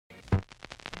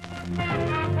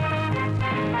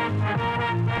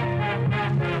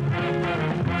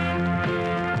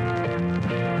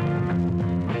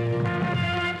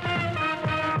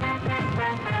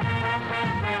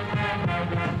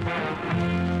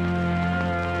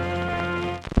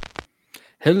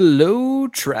Hello,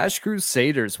 Trash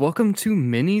Crusaders. Welcome to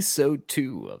Minisode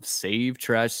 2 of Save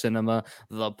Trash Cinema,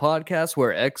 the podcast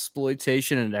where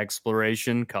exploitation and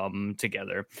exploration come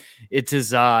together. It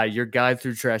is I, your guide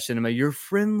through trash cinema, your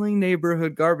friendly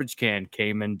neighborhood garbage can,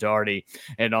 Cayman Darty.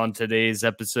 And on today's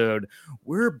episode,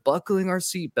 we're buckling our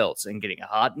seatbelts and getting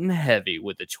hot and heavy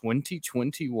with the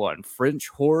 2021 French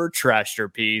horror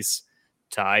trashterpiece,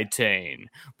 Titane.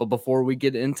 But before we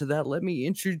get into that, let me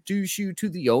introduce you to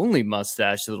the only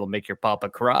mustache that'll make your papa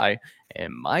cry,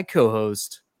 and my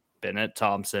co-host, Bennett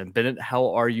Thompson. Bennett,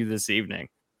 how are you this evening?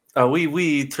 I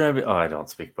don't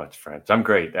speak much French. I'm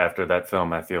great. After that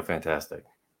film, I feel fantastic.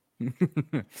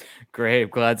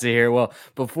 Great, glad to hear. Well,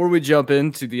 before we jump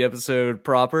into the episode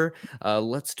proper,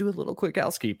 let's do a little quick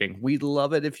housekeeping. We'd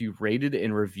love it if you rated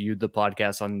and reviewed the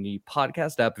podcast on the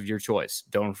podcast app of your choice.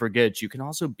 Don't forget, you can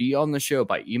also be on the show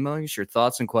by emailing us your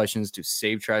thoughts and questions to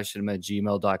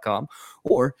savetrashcinema@gmail.com,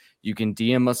 or you can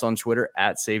DM us on Twitter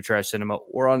 @SaveTrashCinema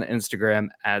or on Instagram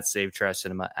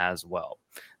 @SaveTrashCinema as well.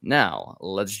 Now,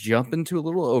 let's jump into a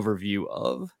little overview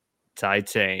of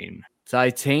Titane.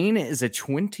 Titane is a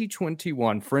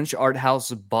 2021 French art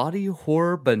house body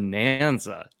horror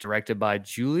bonanza directed by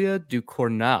Julia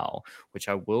Ducournau, which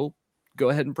I will go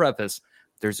ahead and preface.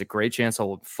 There's a great chance I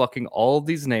will fucking all of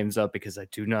these names up because I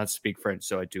do not speak French,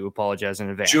 so I do apologize in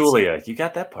advance. Julia, you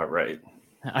got that part right.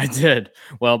 I did.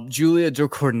 Well, Julia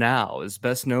Ducournau is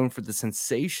best known for the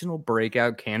sensational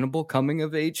breakout cannibal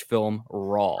coming-of-age film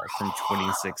Raw from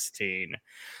 2016.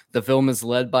 The film is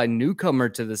led by newcomer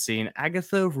to the scene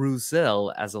Agatha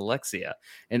Roussel as Alexia,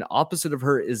 and opposite of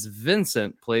her is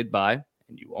Vincent, played by,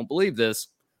 and you won't believe this,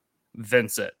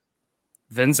 Vincent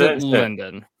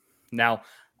Linden. Now,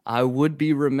 I would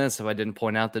be remiss if I didn't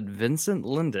point out that Vincent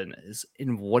Linden is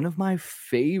in one of my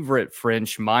favorite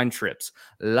French mind trips,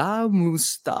 La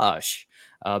Moustache,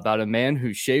 about a man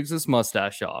who shaves his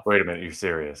mustache off. Wait a minute, you're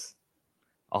serious?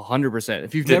 100%.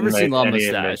 If you've never seen La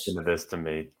Moustache, mention of this to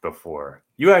me before.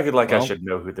 You acted like I should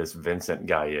know who this Vincent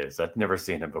guy is. I've never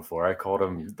seen him before. I called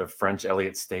him the French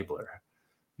Elliot Stabler.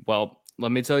 Well,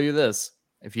 let me tell you this.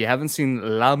 If you haven't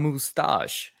seen La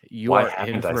Moustache, you are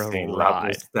in for a ride. La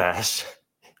Moustache?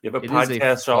 You have a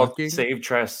podcast called Save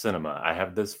Trash Cinema. I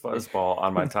have this fuzzball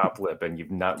on my top lip, and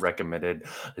you've not recommended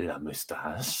La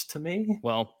Moustache to me?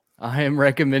 Well, I am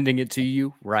recommending it to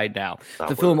you right now.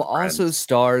 The film also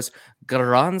stars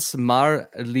Garance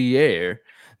Marlier,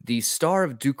 the star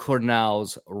of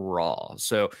Ducournau's Raw.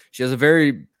 So she has a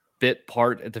very bit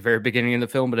part at the very beginning of the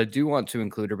film, but I do want to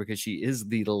include her because she is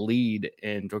the lead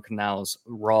in Ducournau's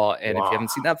Raw. And if you haven't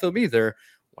seen that film either,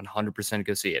 100%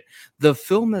 go see it. The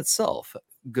film itself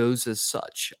goes as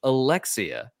such.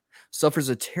 Alexia suffers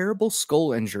a terrible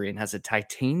skull injury and has a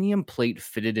titanium plate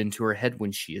fitted into her head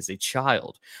when she is a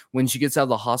child. When she gets out of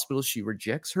the hospital, she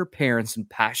rejects her parents and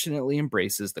passionately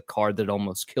embraces the car that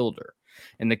almost killed her.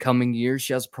 In the coming years,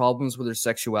 she has problems with her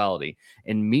sexuality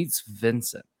and meets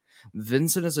Vincent.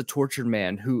 Vincent is a tortured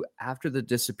man who, after the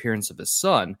disappearance of his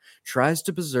son, tries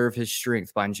to preserve his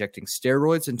strength by injecting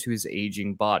steroids into his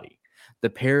aging body. The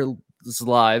pair's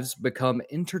lives become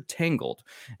intertangled,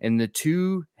 and the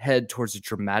two head towards a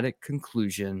dramatic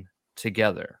conclusion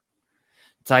together.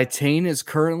 Titane is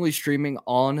currently streaming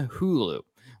on Hulu,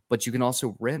 but you can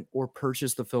also rent or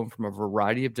purchase the film from a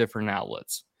variety of different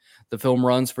outlets. The film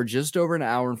runs for just over an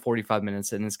hour and 45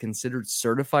 minutes and is considered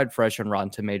certified fresh on Rotten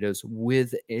Tomatoes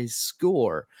with a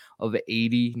score of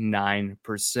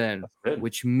 89%,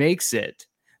 which makes it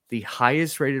the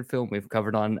highest rated film we've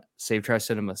covered on Save Trash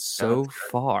Cinema so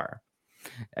far.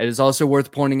 It is also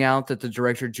worth pointing out that the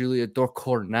director Julia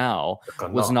Ducournau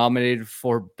was nominated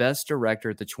for Best Director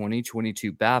at the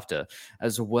 2022 BAFTA,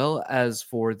 as well as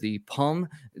for the Palme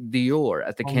d'Or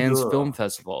at the Cannes Film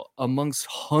Festival, amongst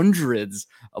hundreds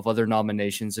of other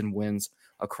nominations and wins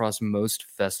across most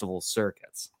festival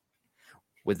circuits.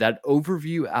 With that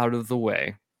overview out of the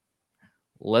way,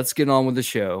 let's get on with the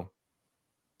show.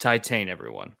 Titane,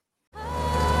 everyone.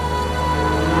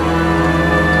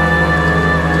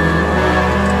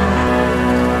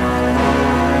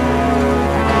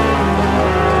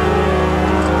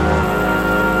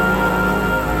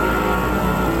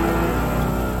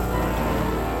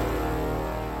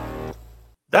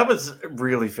 That was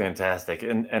really fantastic.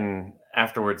 And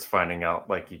afterwards finding out,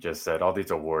 like you just said, all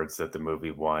these awards that the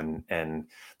movie won and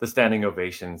the standing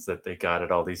ovations that they got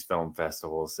at all these film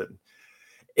festivals. And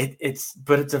It's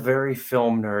a very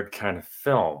film nerd kind of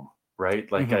film,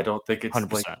 right? Like, I don't think it's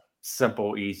 100%.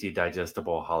 simple, easy,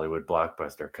 digestible Hollywood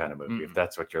blockbuster kind of movie, if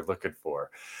that's what you're looking for.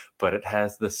 But it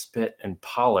has the spit and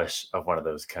polish of one of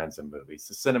those kinds of movies.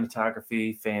 The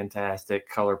cinematography, fantastic.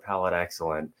 Color palette,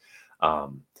 excellent.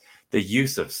 The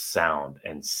use of sound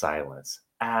and silence,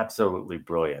 absolutely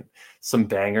brilliant. Some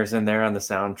bangers in there on the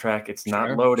soundtrack. It's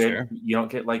not loaded. You don't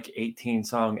get like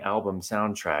 18-song album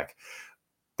soundtrack,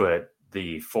 but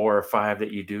the 4 or 5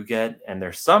 that you do get, and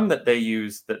there's some that they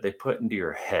use that they put into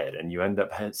your head, and you end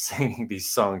up singing these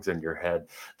songs in your head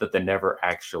that they never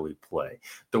actually play.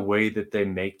 The way that they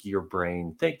make your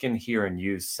brain think and hear and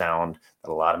use sound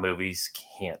that a lot of movies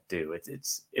can't do.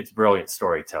 It's brilliant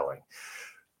storytelling.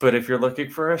 But if you're looking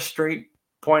for a straight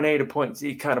point A to point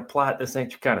Z kind of plot, this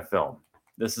ain't your kind of film.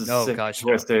 This is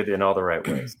twisted in all the right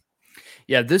ways.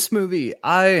 Yeah, this movie,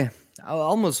 I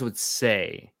almost would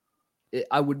say,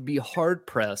 I would be hard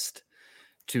pressed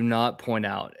to not point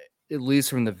out, at least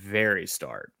from the very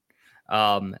start,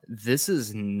 this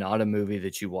is not a movie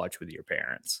that you watch with your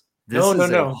parents. This is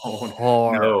a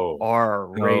hard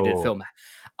R-rated film.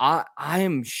 I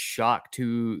am shocked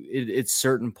at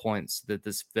certain points that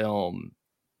this film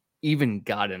even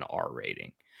got an R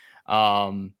rating.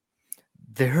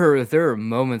 There are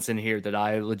moments in here that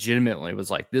I legitimately was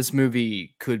like, this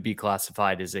movie could be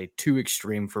classified as a too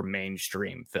extreme for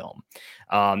mainstream film.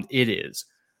 It is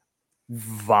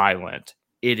violent.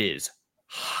 It is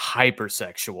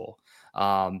hypersexual.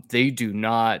 They do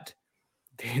not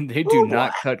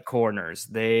cut corners.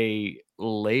 They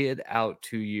lay it out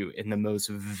to you in the most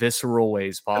visceral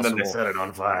ways possible. And then they set it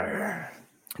on fire.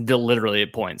 Literally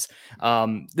at points.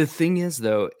 The thing is,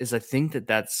 though, is I think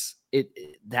that's it.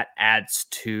 That adds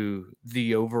to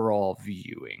the overall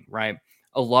viewing, right?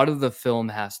 A lot of the film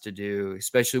has to do,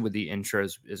 especially with the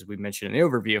intros, as we mentioned in the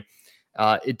overview,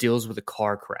 it deals with a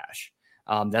car crash.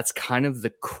 That's kind of the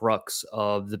crux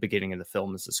of the beginning of the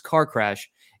film, is this car crash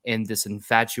and this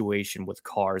infatuation with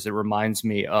cars. It reminds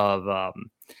me of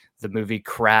the movie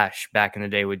Crash back in the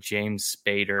day with James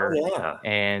Spader. Oh, yeah.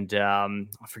 And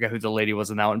I forget who the lady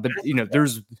was in that one, but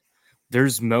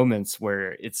there's moments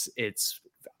where it's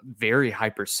very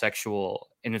hypersexual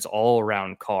and it's all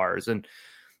around cars. And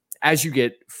as you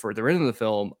get further into the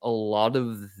film, a lot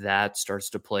of that starts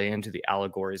to play into the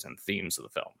allegories and themes of the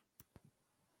film.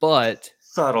 But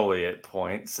subtly at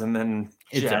points, and then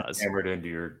it does hammered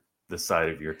into the side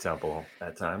of your temple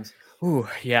at times. Ooh,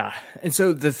 yeah. And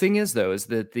so the thing is, though, is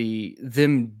that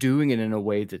them doing it in a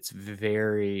way that's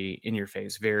very in your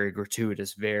face, very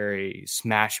gratuitous, very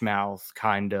smash mouth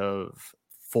kind of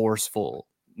forceful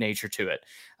nature to it.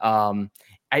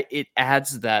 It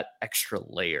adds that extra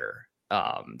layer,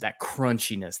 that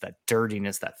crunchiness, that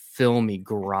dirtiness, that filmy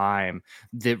grime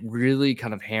that really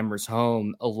kind of hammers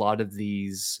home a lot of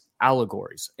these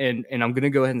allegories. And I'm going to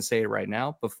go ahead and say it right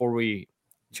now before we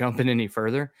jump in any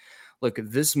further. Look,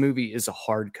 this movie is a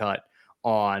hard cut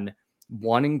on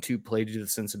wanting to play to the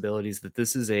sensibilities that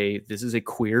this is a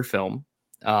queer film.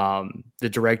 The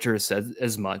director has said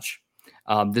as much.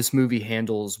 This movie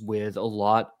handles with a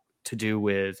lot to do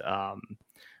with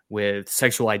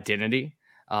sexual identity,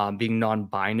 being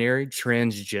non-binary,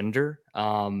 transgender.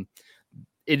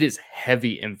 It is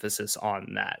heavy emphasis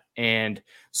on that. And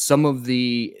some of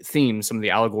the themes, some of the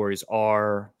allegories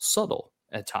are subtle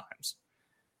at times.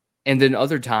 And then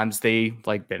other times they,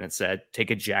 like Bennett said, take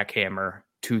a jackhammer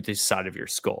to the side of your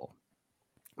skull.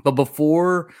 But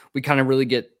before we kind of really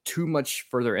get too much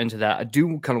further into that, I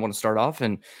do kind of want to start off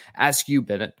and ask you,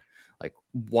 Bennett, like,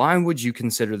 why would you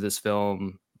consider this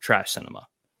film trash cinema?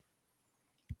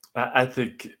 I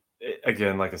think,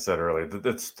 again, like I said earlier,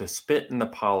 that's the spit and the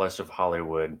polish of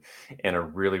Hollywood in a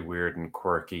really weird and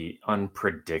quirky,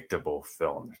 unpredictable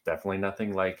film. There's definitely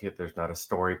nothing like it. There's not a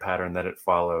story pattern that it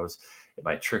follows. It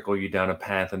might trickle you down a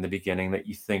path in the beginning that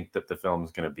you think that the film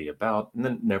is going to be about, and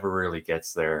then it never really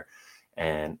gets there,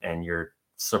 and you're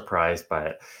surprised by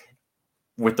it.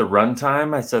 With the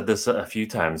runtime, I said this a few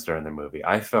times during the movie,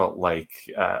 I felt like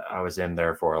I was in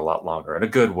there for a lot longer, in a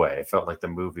good way. I felt like the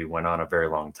movie went on a very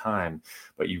long time,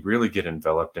 but you really get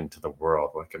enveloped into the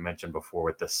world. Like I mentioned before,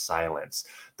 with the silence,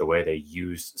 the way they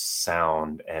use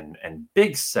sound and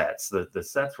big sets. The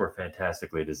sets were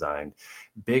fantastically designed.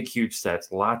 Big, huge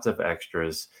sets, lots of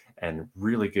extras, and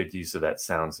really good use of that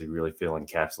sound. So you really feel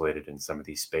encapsulated in some of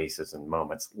these spaces and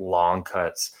moments. Long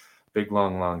cuts. Big,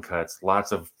 long cuts,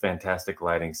 lots of fantastic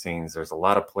lighting scenes. There's a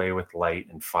lot of play with light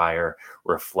and fire,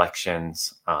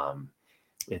 reflections.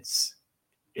 It's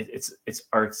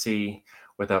artsy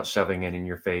without shoving it in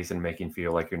your face and making you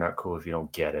feel like you're not cool if you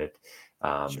don't get it.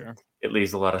 Sure. It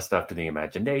leaves a lot of stuff to the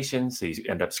imagination, so you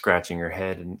end up scratching your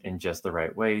head in just the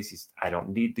right ways. I don't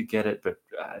need to get it, but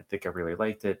I think I really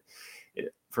liked it.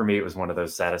 For me, it was one of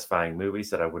those satisfying movies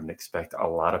that I wouldn't expect a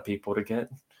lot of people to get.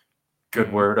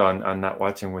 Good word on not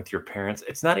watching with your parents.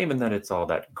 It's not even that it's all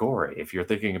that gory. If you're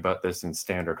thinking about this in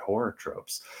standard horror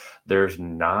tropes, there's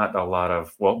not a lot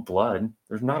of, well, blood.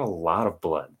 There's not a lot of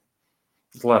blood.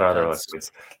 There's a lot of other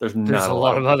liquids. There's There's not a a lot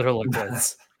lot of of other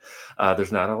liquids.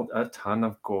 there's not a ton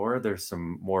of gore. There's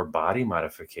some more body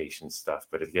modification stuff,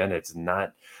 but again, it's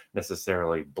not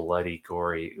necessarily bloody,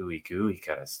 gory, ooey gooey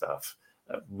kind of stuff.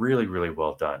 Really, really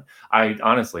well done. I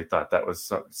honestly thought that was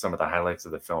some of the highlights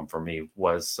of the film for me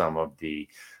was some of the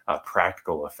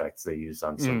practical effects they used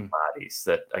on some bodies.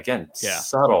 That again,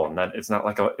 subtle. Not it's not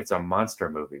like it's a monster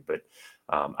movie, but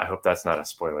I hope that's not a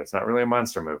spoiler. It's not really a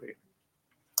monster movie,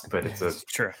 but it's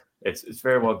true. It's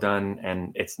very well done,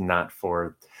 and it's not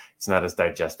as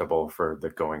digestible for the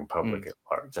going public at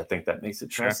large. I think that makes it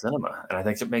trash cinema, and I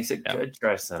think it makes it good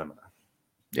trash cinema.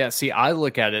 Yeah, see, I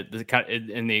look at it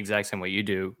in the exact same way you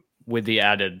do, with the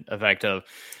added effect of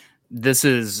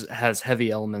has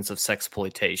heavy elements of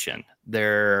sexploitation.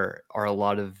 There are a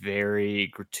lot of very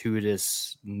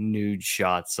gratuitous nude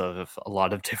shots of a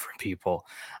lot of different people,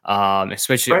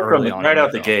 especially early on, right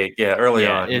out the gate. Yeah, early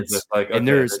on, it's just like, and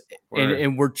okay,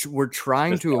 we're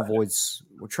trying to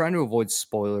avoid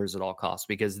spoilers at all costs,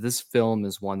 because this film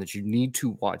is one that you need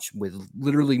to watch with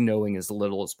literally knowing as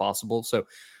little as possible. So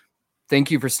thank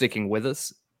you for sticking with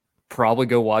us. Probably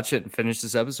go watch it and finish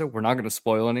this episode. We're not going to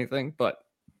spoil anything, but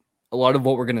a lot of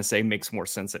what we're going to say makes more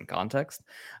sense in context.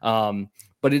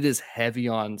 But it is heavy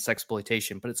on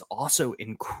sexploitation, but it's also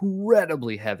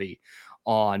incredibly heavy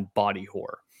on body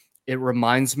horror. It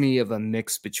reminds me of a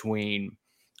mix between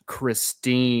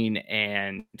Christine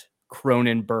and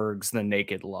Cronenberg's The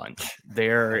Naked Lunch.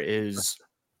 There is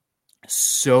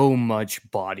so much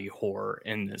body horror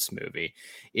in this movie.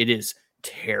 It is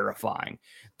terrifying.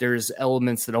 There's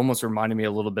elements that almost reminded me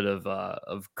a little bit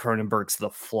of Cronenberg's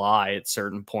The Fly at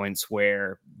certain points,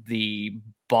 where the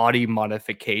body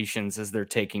modifications as they're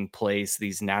taking place,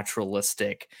 these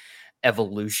naturalistic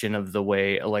evolution of the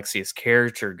way Alexia's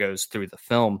character goes through the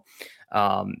film,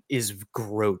 is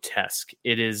grotesque.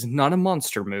 It is not a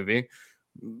monster movie,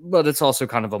 but it's also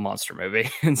kind of a monster movie.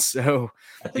 And so,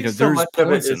 I think so there's much of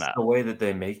it points in is that. the way that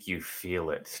they make you feel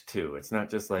it too. It's not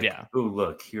just like, Yeah. oh,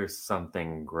 look, here's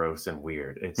something gross and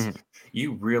weird. It's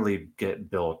you really get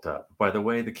built up by the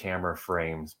way the camera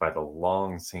frames, by the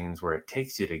long scenes where it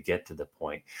takes you to get to the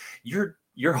point.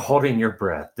 You're holding your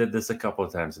breath. Did this a couple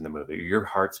of times in the movie. Your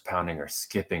heart's pounding or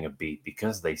skipping a beat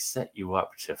because they set you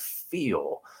up to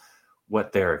feel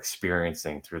what they're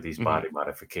experiencing through these body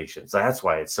modifications. That's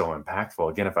why it's so impactful.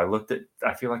 Again,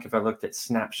 I feel like if I looked at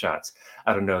snapshots,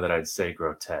 I don't know that I'd say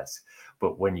grotesque,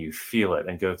 but when you feel it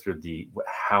and go through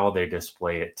how they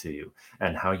display it to you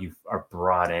and how you are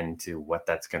brought into what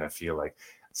that's going to feel like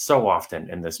so often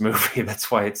in this movie, that's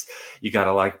why you got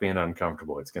to like being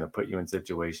uncomfortable. It's going to put you in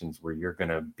situations where you're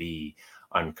going to be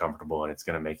uncomfortable, and it's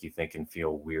going to make you think and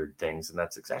feel weird things. And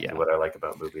that's exactly what I like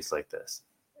about movies like this.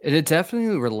 It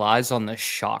definitely relies on the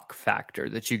shock factor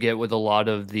that you get with a lot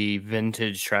of the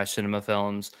vintage trash cinema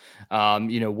films.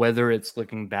 Whether it's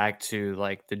looking back to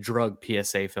like the drug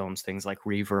PSA films, things like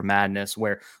Reefer Madness,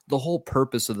 where the whole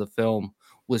purpose of the film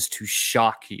was to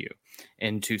shock you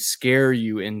and to scare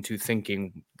you into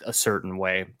thinking a certain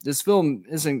way. This film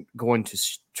isn't going to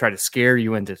try to scare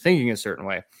you into thinking a certain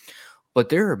way, but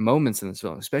there are moments in this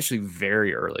film, especially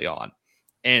very early on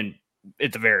and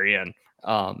at the very end,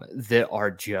 that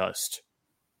are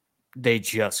they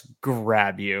just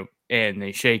grab you and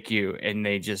they shake you and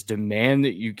they just demand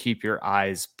that you keep your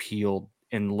eyes peeled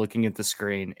and looking at the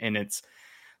screen. And it's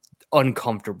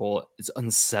uncomfortable, it's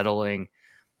unsettling,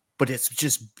 but it's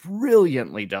just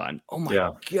brilliantly done. Oh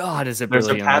my God, is it There's a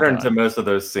brilliantly pattern done? to most of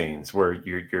those scenes where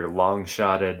you're long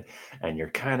shotted and you're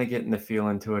kind of getting the feel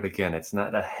into it. Again, it's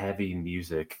not a heavy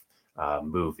music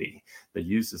movie. The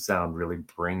use of sound really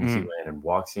brings you in and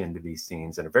walks you into these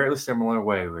scenes in a very similar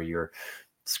way, where you're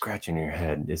scratching your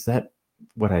head. Is that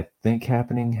what I think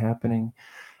happening?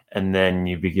 And then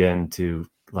you begin to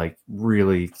like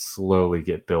really slowly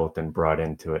get built and brought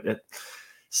into it.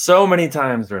 So many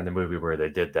times during the movie where they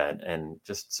did that, and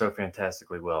just so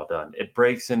fantastically well done. It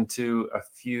breaks into a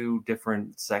few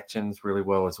different sections really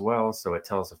well as well. So it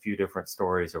tells a few different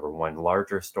stories over one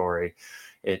larger story.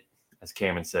 It, as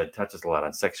Cameron said, touches a lot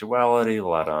on sexuality, a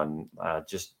lot on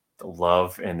just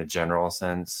love in the general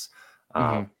sense,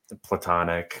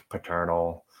 platonic,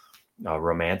 paternal,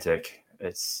 romantic.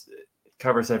 It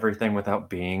covers everything without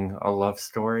being a love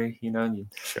story,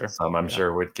 Sure. Some I'm Yeah.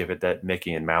 sure would give it that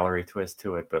Mickey and Mallory twist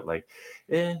to it, but like,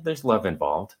 there's love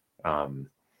involved,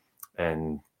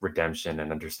 and redemption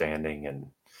and understanding,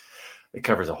 and it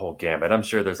covers a whole gamut. I'm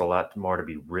sure there's a lot more to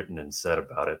be written and said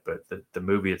about it, but the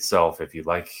movie itself, if you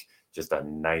like just a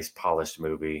nice polished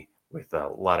movie with a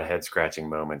lot of head scratching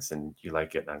moments and you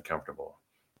like getting uncomfortable.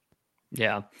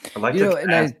 Yeah. I like You the know,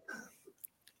 and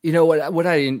cast. what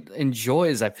I enjoy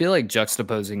is I feel like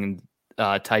juxtaposing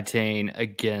Titane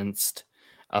against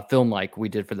a film like we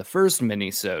did for the first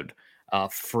minisode,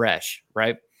 Fresh,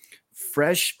 right?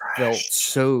 Fresh felt Fresh.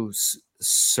 so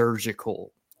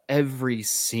surgical. Every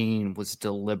scene was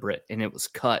deliberate and it was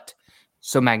cut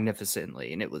so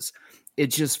magnificently, and it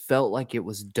just felt like it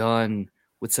was done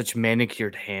with such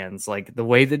manicured hands. Like the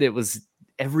way that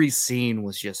every scene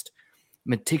was just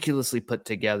meticulously put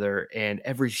together, and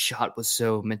every shot was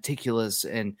so meticulous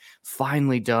and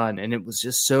finely done, and it was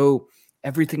just so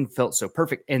everything felt so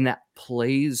perfect, and that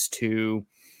plays to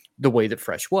the way that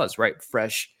Fresh was, right?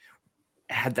 Fresh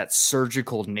had that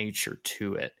surgical nature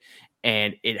to it,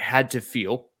 and it had to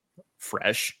feel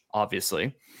fresh,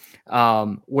 obviously.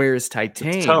 Whereas It's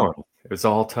tone. Titane, It was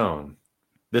all tone.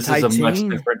 This is a much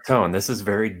Titane, different tone. This is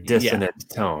very yeah, dissonant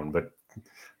tone, but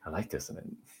I like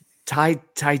dissonant.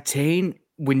 Titane,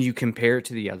 when you compare it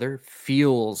to the other,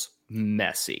 feels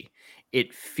messy.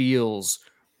 It feels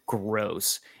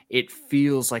gross. It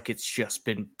feels like it's just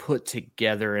been put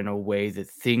together in a way that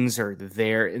things are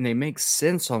there and they make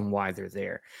sense on why they're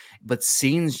there. But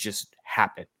scenes just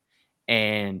happen,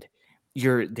 and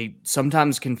they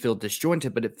sometimes can feel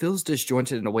disjointed, but it feels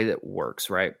disjointed in a way that works,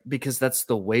 right? Because that's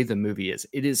the way the movie is.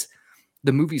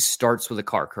 The movie starts with a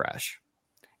car crash,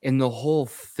 and the whole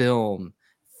film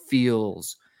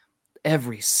feels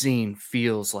every scene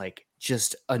feels like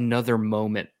just another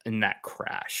moment in that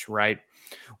crash, right?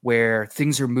 Where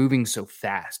things are moving so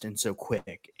fast and so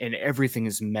quick, and everything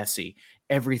is messy,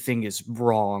 everything is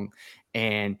wrong,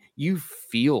 and you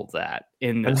feel that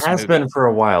in And this has been movie. for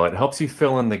a while. It helps you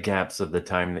fill in the gaps of the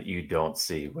time that you don't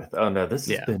see with, oh no, this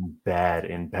has Yeah. been bad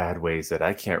in bad ways that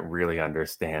I can't really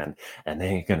understand, and they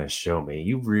ain't gonna show me.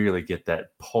 You really get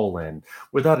that pull in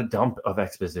without a dump of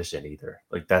exposition either.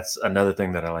 Like that's another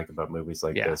thing that I like about movies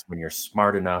like Yeah. this, when you're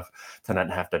smart enough to not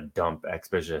have to dump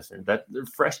exposition. That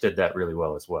Fresh did that really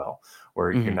well as well,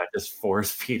 where you're Mhm. not just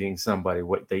force feeding somebody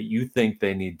what you think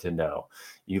they need to know.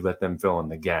 You let them fill in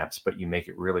the gaps, but you make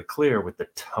it really clear with the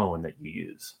tone that you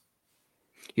use.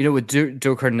 With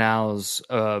Ducournau's,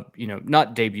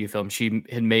 not debut film, she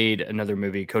had made another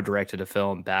movie, co-directed a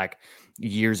film back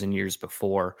years and years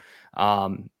before.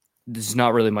 There's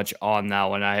not really much on that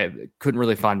one. I couldn't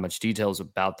really find much details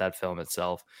about that film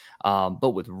itself.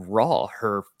 But with Raw,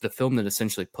 the film that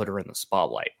essentially put her in the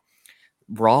spotlight,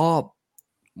 Raw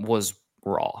was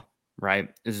raw, right?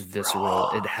 Is visceral.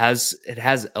 Raw. It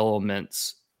has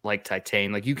elements like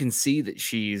Titane. Like you can see that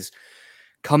she's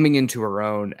coming into her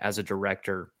own as a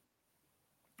director,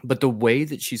 but the way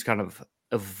that she's kind of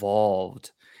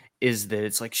evolved is that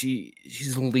it's like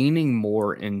she's leaning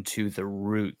more into the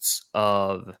roots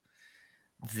of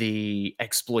the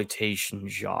exploitation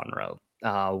genre,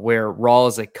 where Raw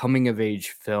is a coming of age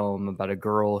film about a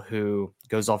girl who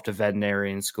goes off to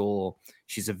veterinarian school.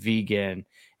 She's a vegan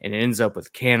and it ends up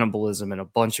with cannibalism and a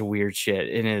bunch of weird shit.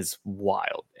 It is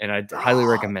wild, and I highly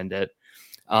Raw. recommend it.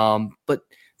 But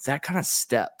that kind of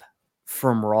step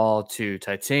from Raw to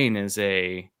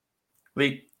Titane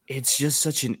Like, it's just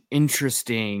such an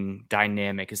interesting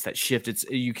dynamic. It's that shift.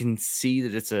 You can see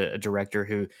that it's a director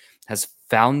who has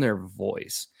found their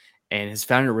voice and has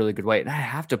found it a really good way. And I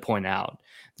have to point out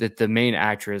that the main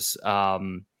actress,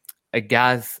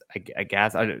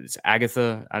 it's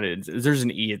Agatha. There's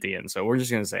an E at the end, so we're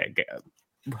just gonna say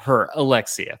her,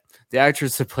 Alexia, the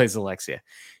actress that plays Alexia.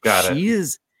 got it. She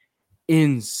is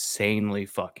insanely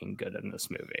fucking good in this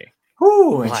movie.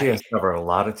 Whoo, and she has Like, to cover a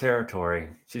lot of territory.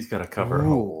 She's got to cover a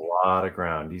ooh, lot of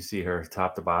ground. You see her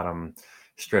top to bottom,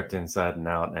 stripped inside and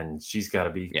out, and she's got to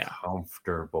be yeah.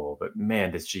 comfortable. But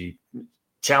man, does she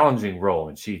challenging role,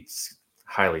 and she's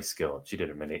highly skilled. She did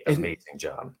an And amazing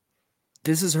job.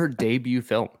 this is her debut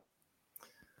film.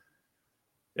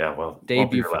 Yeah, well, won't be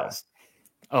Debut her film. last.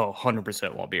 Oh,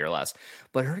 100% won't be her last.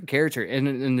 But her character,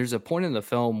 and there's a point in the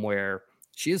film where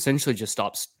she essentially just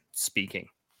stops speaking,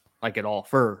 like at all,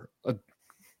 for a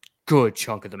good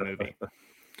chunk of the movie.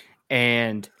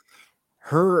 And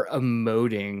her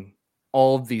emoting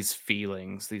all of these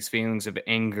feelings of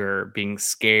anger, being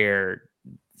scared,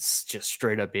 just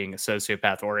straight up being a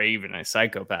sociopath or even a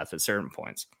psychopath at certain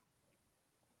points.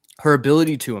 Her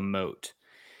ability to emote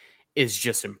is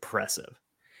just impressive.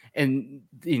 And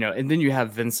and then you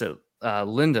have Vincent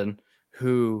Lyndon,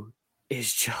 who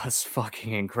is just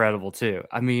fucking incredible too.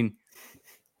 I mean,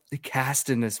 the cast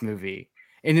in this movie,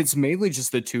 and it's mainly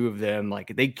just the two of them,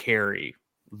 like they carry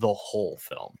the whole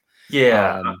film.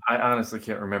 Yeah, I honestly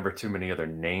can't remember too many other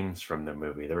names from the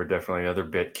movie. There were definitely other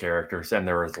bit characters, and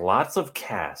there was lots of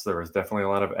cast. There was definitely a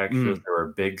lot of extras. There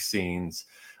were big scenes,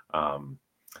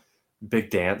 big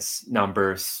dance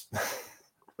numbers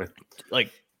with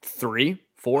like 3,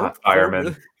 4 hot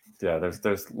firemen. Yeah,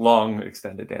 there's long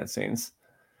extended dance scenes.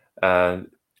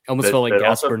 Almost felt like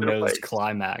Gaspar Noé's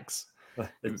climax.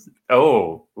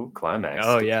 Climax.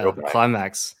 Oh yeah,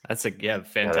 climax. That's a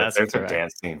fantastic. There's a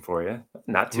dance scene for you.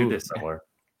 Not too dissimilar.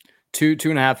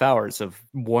 2.5 hours of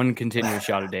one continuous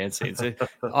shot of dance scenes.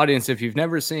 Audience, if you've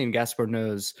never seen Gaspar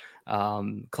Noé's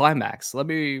climax, let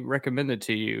me recommend it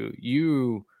to you.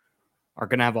 You are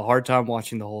gonna have a hard time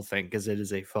watching the whole thing because it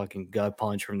is a fucking gut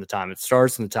punch from the time it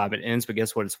starts and the time it ends. But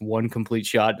guess what? It's one complete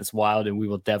shot. It's wild, and we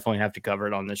will definitely have to cover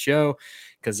it on the show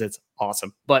because it's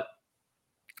awesome. But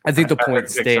I think the point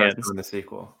stands. In the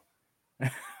sequel.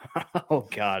 Oh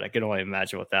God, I can only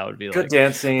imagine what that would be like. Good Good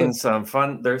dance scenes, some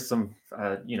fun. There's some,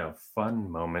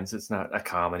 fun moments. It's not a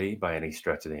comedy by any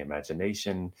stretch of the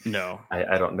imagination. No,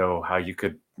 I don't know how you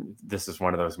could. This is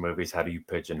one of those movies. How do you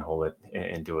pigeonhole it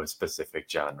into a specific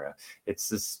genre? It's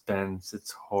suspense.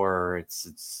 It's horror.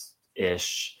 It's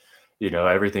ish.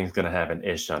 Everything's going to have an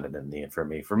ish on it in the end for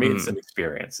me. For me, it's an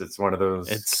experience. It's one of those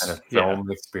kind of film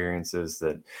experiences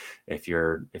that if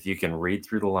you can read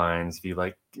through the lines, if you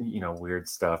like, weird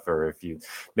stuff, or if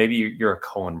maybe you're a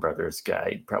Coen Brothers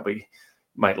guy, you probably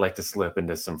might like to slip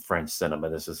into some French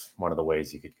cinema. This is one of the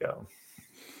ways you could go.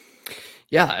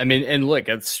 Yeah. I mean, and look,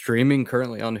 it's streaming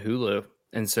currently on Hulu.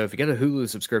 And so if you get a Hulu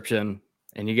subscription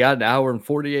and you got an hour and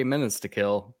 48 minutes to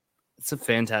kill, it's a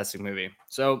fantastic movie.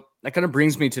 So that kind of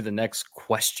brings me to the next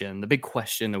question, the big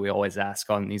question that we always ask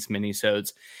on these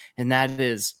minisodes. And that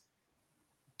is,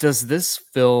 does this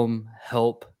film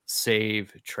help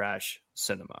save trash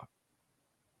cinema?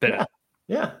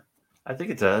 Yeah, I think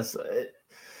it does.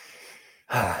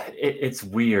 It's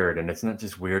weird, and it's not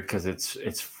just weird because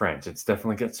it's French. It's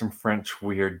definitely got some French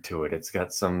weird to it. It's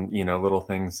got some, little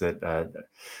things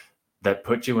that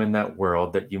put you in that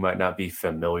world that you might not be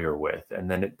familiar with. And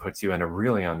then it puts you in a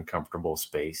really uncomfortable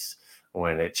space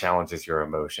when it challenges your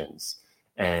emotions.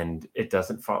 And it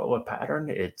doesn't follow a pattern.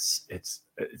 It's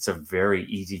a very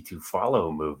easy to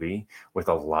follow movie with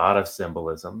a lot of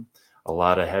symbolism, a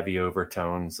lot of heavy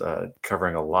overtones,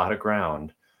 covering a lot of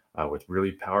ground, with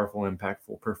really powerful,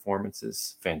 impactful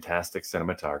performances, fantastic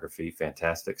cinematography,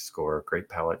 fantastic score, great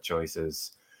palette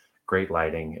choices, great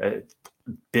lighting,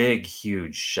 big,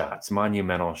 huge shots,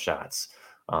 monumental shots,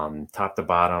 top to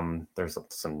bottom. There's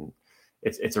some.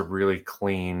 It's a really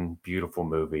clean, beautiful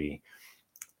movie,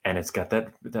 and it's got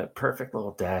that perfect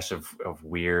little dash of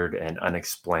weird and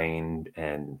unexplained,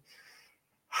 and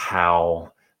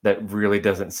how that really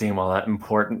doesn't seem all that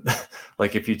important.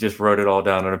 Like if you just wrote it all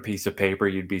down on a piece of paper,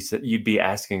 you'd be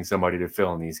asking somebody to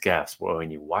fill in these gaps. Well, when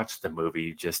you watch the movie,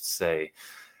 you just say,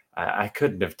 I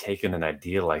couldn't have taken an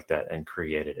idea like that and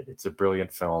created it. It's a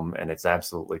brilliant film, and it's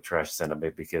absolutely trash cinema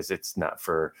because it's not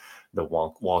for the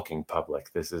walking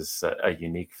public. This is a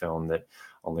unique film that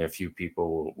only a few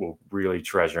people will really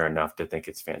treasure enough to think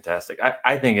it's fantastic.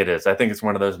 I think it is. I think it's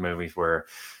one of those movies where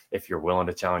if you're willing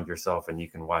to challenge yourself and you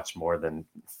can watch more than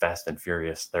Fast and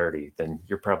Furious 30, then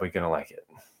you're probably going to like it.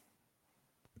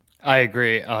 I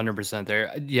agree 100%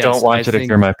 there. Yes, don't watch it if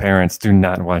you're my parents. Do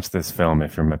not watch this film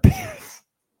if you're my parents.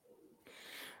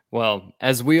 Well,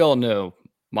 as we all know,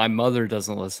 my mother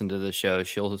doesn't listen to the show.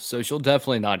 She'll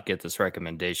definitely not get this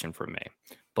recommendation from me.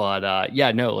 But I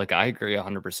agree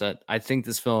 100%. I think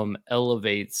this film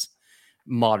elevates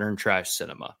modern trash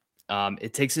cinema.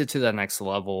 It takes it to that next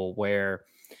level where,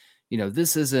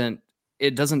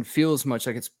 it doesn't feel as much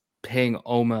like it's paying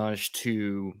homage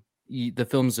to the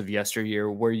films of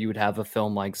yesteryear, where you would have a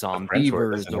film like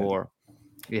Zombievers, or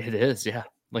it is, yeah.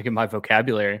 Look at my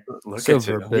vocabulary. So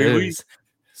verbose.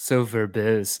 So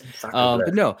verbose.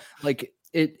 But no, like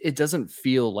it doesn't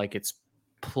feel like it's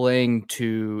playing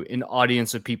to an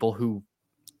audience of people who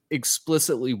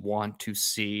explicitly want to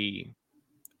see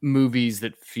movies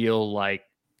that feel like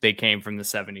they came from the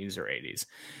 70s or 80s.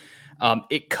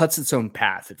 It cuts its own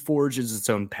path. It forges its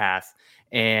own path,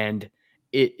 and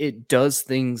it does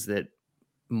things that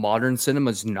modern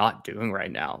cinema is not doing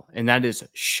right now, and that is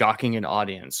shocking an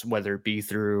audience, whether it be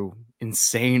through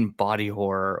insane body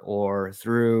horror or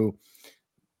through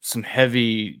some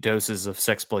heavy doses of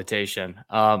sexploitation.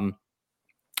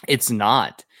 It's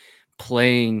not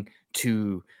playing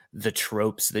to the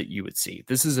tropes that you would see.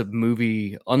 This is a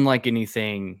movie unlike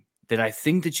anything that I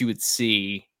think that you would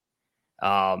see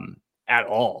at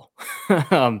all.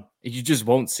 You just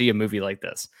won't see a movie like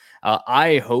this.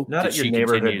 I hope Not that at your she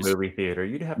neighborhood continues. movie theater.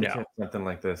 You'd have to No, catch something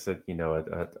like this at,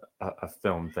 a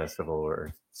film festival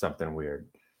or something weird.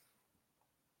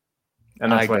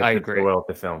 And that's why I it fits so agree. well at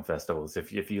the film festivals.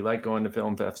 If you like going to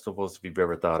film festivals, if you've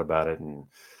ever thought about it and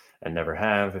never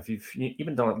have, if you've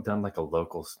even done like a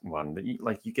local one,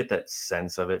 you get that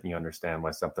sense of it and you understand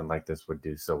why something like this would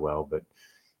do so well. But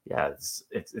yeah,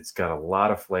 it's got a lot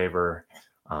of flavor,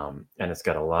 and it's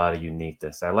got a lot of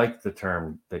uniqueness. I like the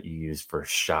term that you used for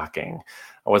shocking.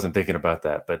 I wasn't thinking about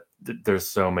that, but there's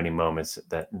so many moments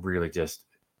that really just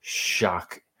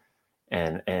shock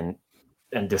and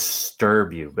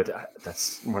disturb you. But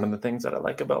that's one of the things that I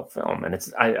like about film. And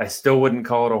I still wouldn't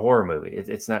call it a horror movie.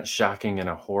 It's not shocking in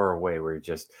a horror way where you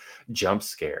just jump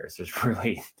scares. There's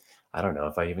really, I don't know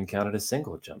if I even counted a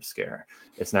single jump scare.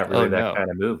 It's not really that kind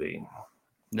of movie.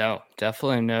 No,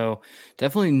 definitely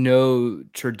no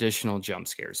traditional jump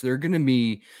scares.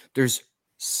 There's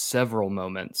several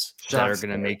moments that are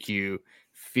going to make you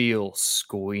feel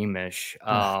squeamish.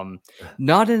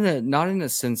 Not in a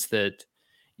sense that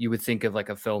you would think of like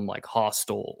a film like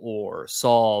Hostel or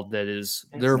Saw that is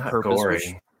their purpose.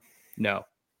 Which, no,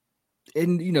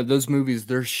 and those movies,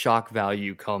 their shock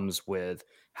value comes with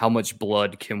how much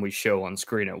blood can we show on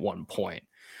screen at one point.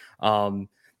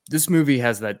 This movie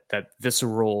has that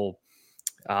visceral,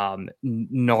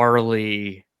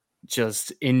 gnarly,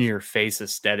 just in your face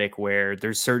aesthetic where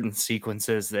there's certain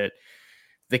sequences that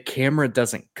the camera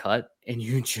doesn't cut and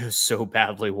you just so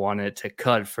badly want it to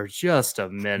cut for just a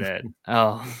minute.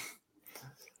 And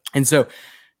so,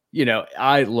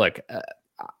 I look,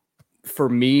 for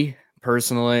me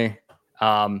personally,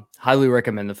 highly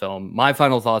recommend the film. My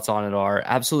final thoughts on it are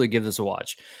absolutely give this a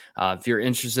watch. If you're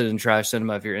interested in trash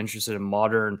cinema, if you're interested in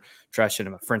modern trash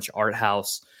cinema, French art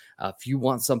house, if you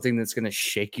want something that's going to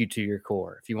shake you to your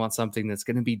core, if you want something that's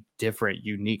going to be different,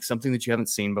 unique, something that you haven't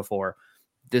seen before,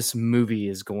 this movie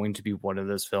is going to be one of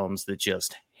those films that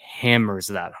just hammers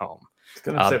that home. It's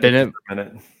going to sit with you for a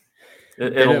minute.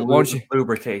 It'll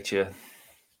lubricate you.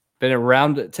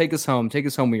 Bennett, take us home. Take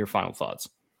us home with your final thoughts.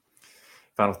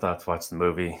 Final thoughts, watch the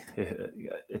movie.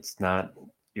 It's not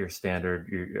your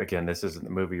standard. Again, this isn't the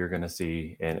movie you're going to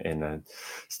see in a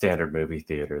standard movie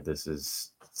theater. This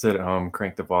is sit at home,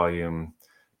 crank the volume,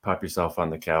 pop yourself on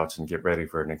the couch, and get ready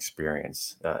for an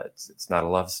experience. It's not a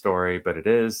love story, but it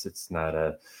is. It's not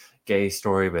a gay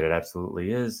story, but it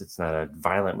absolutely is. It's not a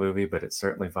violent movie, but it's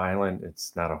certainly violent.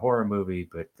 It's not a horror movie,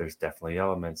 but there's definitely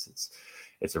elements.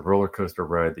 It's a roller coaster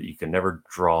ride that you can never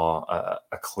draw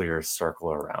a clear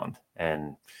circle around.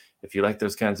 And if you like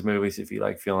those kinds of movies, if you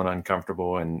like feeling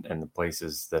uncomfortable and the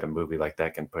places that a movie like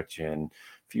that can put you in,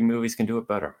 few movies can do it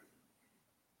better.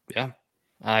 Yeah,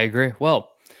 I agree.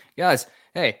 Well, guys,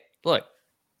 hey, look,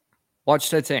 watch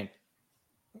Titane.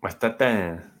 Watch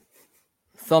Titane.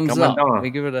 Thumbs up. We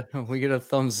give it a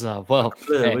thumbs up. Well,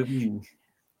 hey,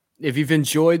 if you've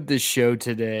enjoyed this show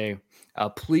today,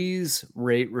 please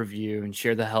rate, review, and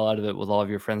share the hell out of it with all of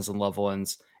your friends and loved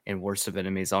ones and worst of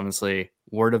enemies. Honestly,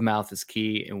 word of mouth is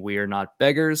key, and we are not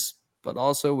beggars, but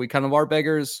also we kind of are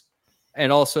beggars.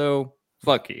 And also,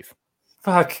 fuck Keith.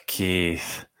 Fuck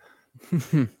Keith.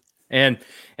 And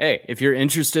hey, if you're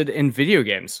interested in video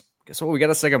games, guess what? We got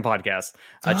a second podcast.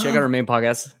 Check out our main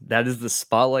podcast. That is the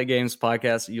Spotlight Games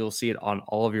podcast. You'll see it on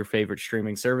all of your favorite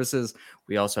streaming services.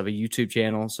 We also have a YouTube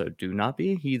channel, so do not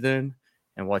be a heathen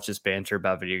and watch us banter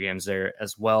about video games there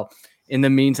as well. In the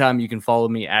meantime, you can follow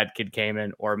me at Kid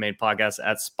Cayman or our main podcast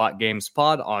at Spot Games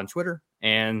Pod on Twitter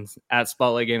and at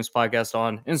Spotlight Games Podcast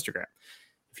on Instagram.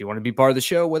 If you want to be part of the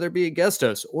show, whether it be a guest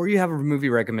host or you have a movie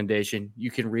recommendation, you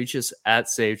can reach us at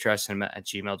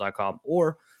savetrashcinema@gmail.com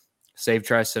or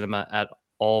savetrashcinema at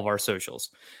all of our socials.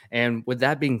 And with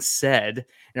that being said,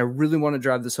 and I really want to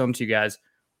drive this home to you guys,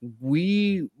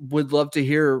 we would love to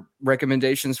hear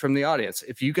recommendations from the audience.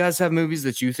 If you guys have movies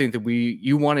that you think that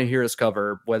you want to hear us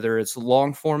cover, whether it's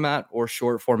long format or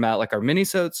short format like our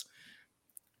minisodes,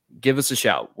 give us a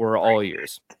shout. We're all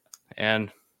ears.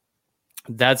 And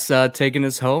that's taking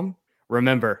us home.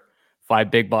 Remember, 5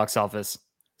 big box office,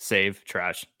 save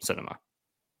trash cinema.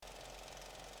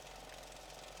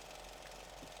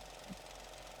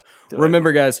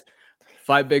 Remember, guys,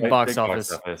 5 big box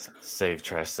office, save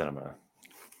trash cinema.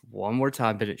 One more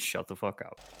time, but shut the fuck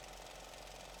up.